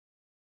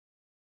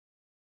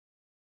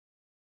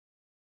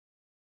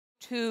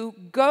to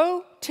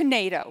go to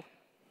NATO,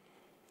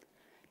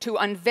 to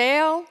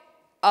unveil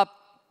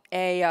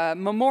a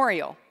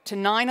memorial to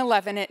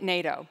 9/11 at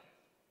NATO,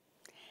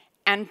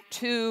 and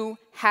to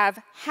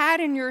have had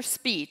in your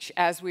speech,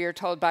 as we are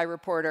told by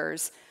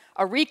reporters,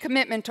 a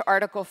recommitment to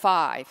Article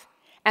 5,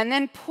 and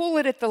then pull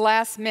it at the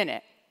last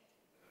minute,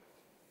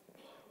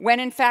 when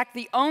in fact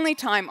the only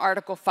time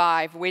Article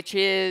 5, which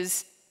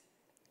is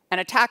an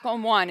attack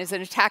on one, is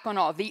an attack on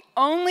all, the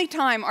only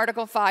time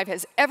Article 5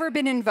 has ever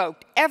been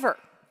invoked, ever,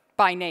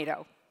 by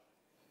NATO,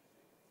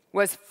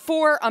 was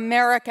for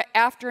America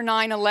after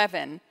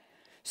 9/11,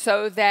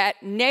 so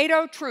that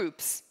NATO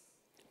troops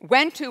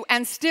went to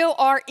and still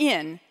are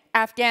in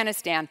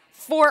Afghanistan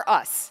for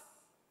us.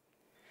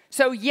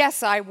 So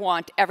yes, I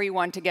want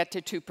everyone to get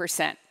to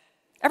 2%.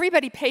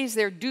 Everybody pays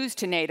their dues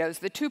to NATO's.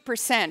 The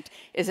 2%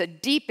 is a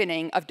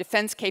deepening of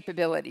defense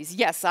capabilities.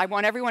 Yes, I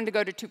want everyone to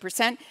go to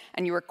 2%,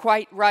 and you are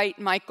quite right,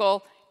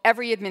 Michael.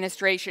 Every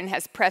administration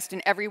has pressed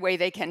in every way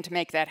they can to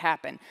make that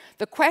happen.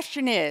 The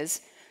question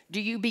is,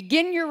 do you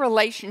begin your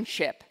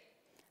relationship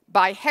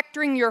by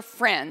hectoring your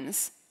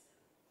friends?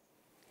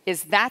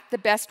 Is that the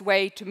best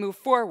way to move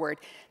forward?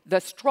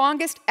 The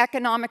strongest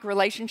economic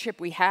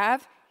relationship we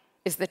have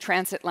is the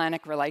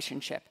transatlantic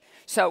relationship.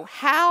 So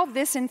how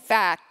this, in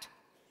fact,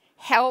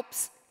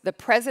 helps the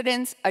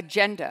president's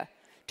agenda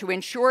to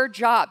ensure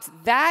jobs,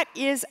 that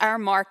is our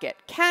market.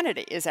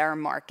 Canada is our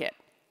market.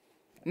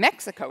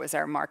 Mexico is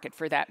our market,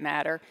 for that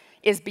matter,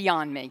 is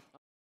beyond me.